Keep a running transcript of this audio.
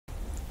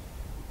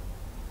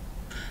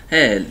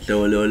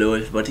Hello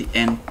everybody,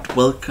 and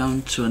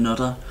welcome to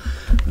another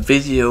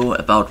video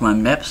about my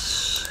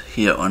maps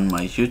here on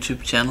my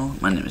YouTube channel.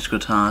 My name is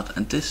Goodheart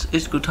and this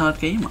is Goodheart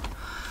Gamer.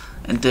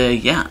 And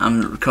yeah,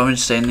 I'm currently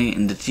standing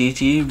in the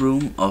GG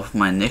room of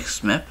my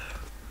next map.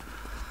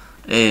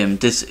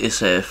 This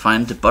is a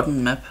find the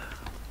button map.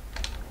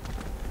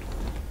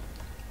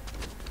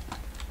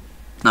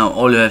 Now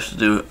all you have to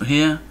do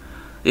here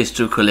is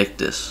to collect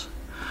this.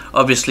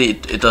 Obviously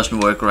it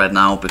doesn't work right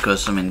now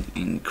because I'm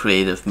in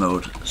creative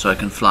mode, so I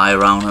can fly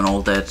around and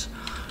all that.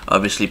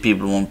 Obviously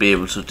people won't be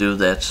able to do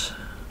that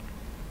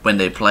when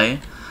they play,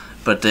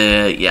 but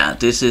yeah,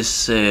 this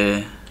is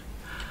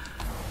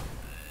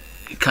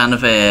kind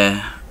of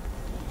a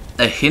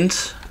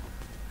hint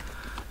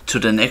to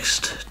the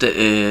next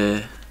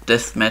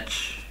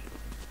deathmatch,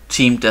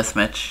 team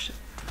deathmatch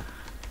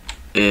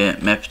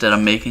map that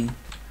I'm making,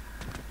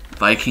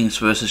 Vikings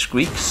versus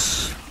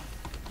Greeks.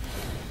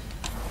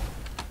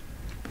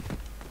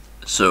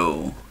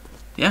 So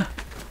yeah,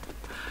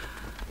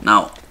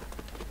 now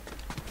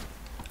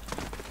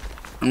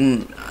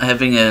I'm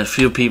having a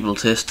few people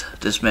test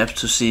this map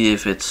to see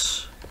if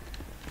it's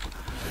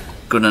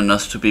good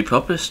enough to be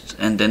published,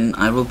 and then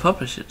I will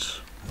publish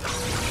it.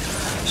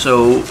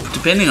 So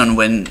depending on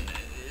when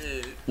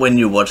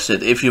you watch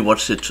it, if you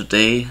watch it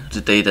today,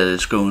 the day that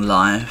it's going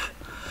live,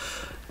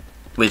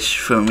 which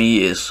for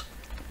me is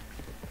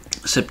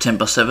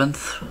September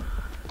 7th,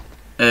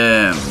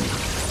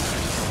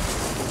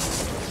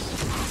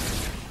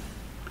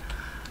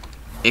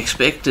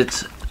 expected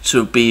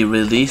to be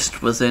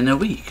released within a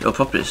week, or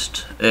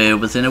published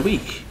within a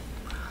week.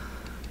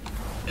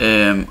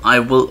 I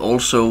will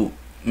also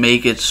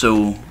make it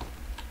so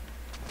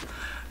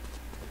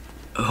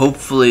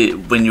hopefully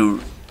when you,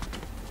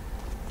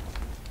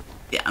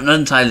 I'm not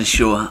entirely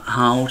sure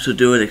how to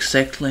do it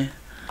exactly,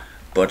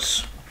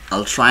 but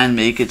I'll try and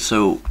make it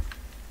so,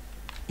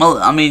 well,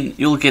 I mean,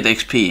 you'll get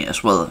XP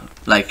as well,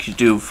 like you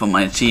do for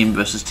my team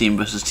versus team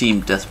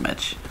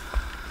deathmatch.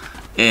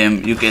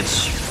 You get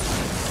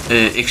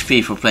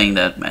XP for playing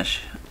that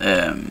match.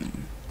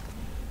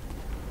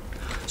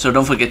 So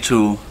don't forget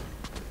to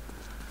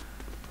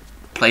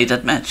play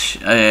that match.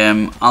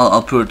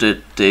 I'll put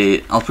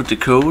the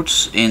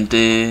codes in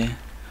the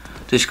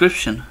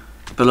description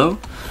below,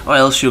 or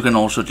else you can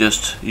also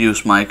just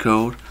use my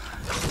code.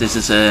 This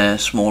is a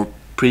small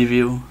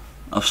preview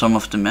of some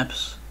of the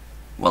maps,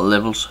 well,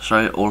 levels,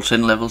 sorry, all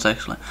 10 levels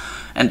actually.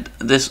 And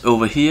this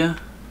over here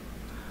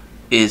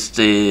is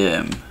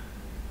the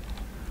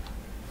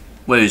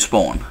where you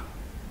spawn.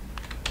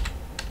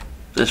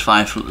 There's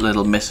 5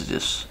 little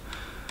messages,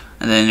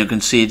 and then you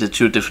can see the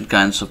 2 different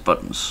kinds of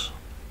buttons.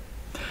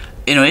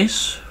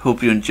 Anyways,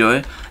 hope you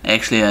enjoy.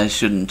 Actually I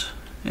shouldn't,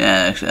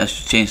 yeah, actually I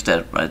should change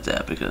that right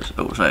there, because,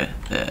 oh sorry,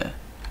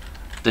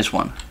 this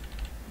one.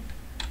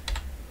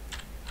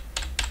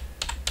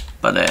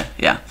 But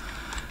yeah,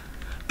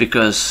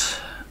 because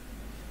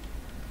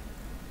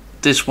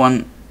this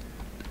one,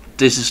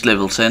 this is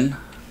level 10.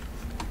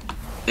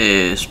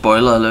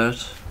 Spoiler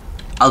alert.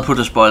 I'll put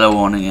a spoiler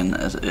warning in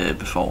as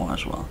before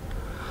as well.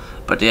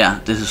 But yeah,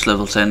 this is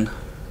level 10.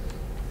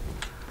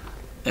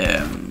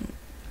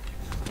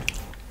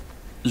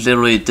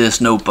 Literally there's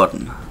no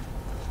button.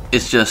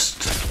 It's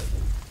just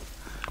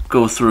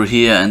go through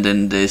here and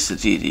then there's the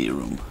GD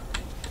room.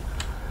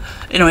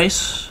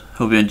 Anyways,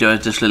 hope you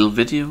enjoyed this little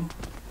video,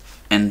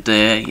 and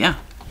yeah,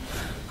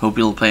 hope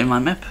you'll play my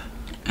map,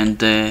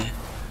 and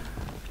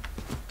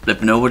let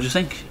me know what you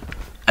think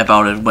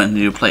about it when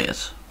you play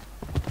it,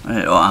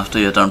 or after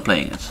you're done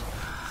playing it.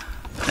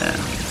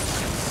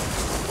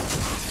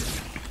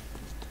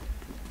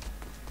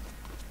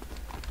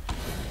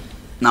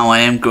 Now I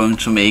am going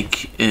to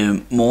make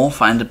more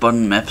find the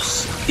button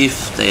maps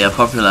if they are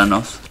popular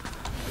enough.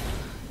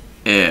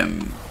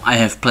 I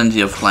have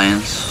plenty of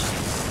clients,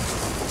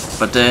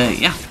 but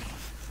yeah,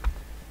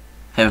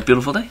 have a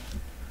beautiful day.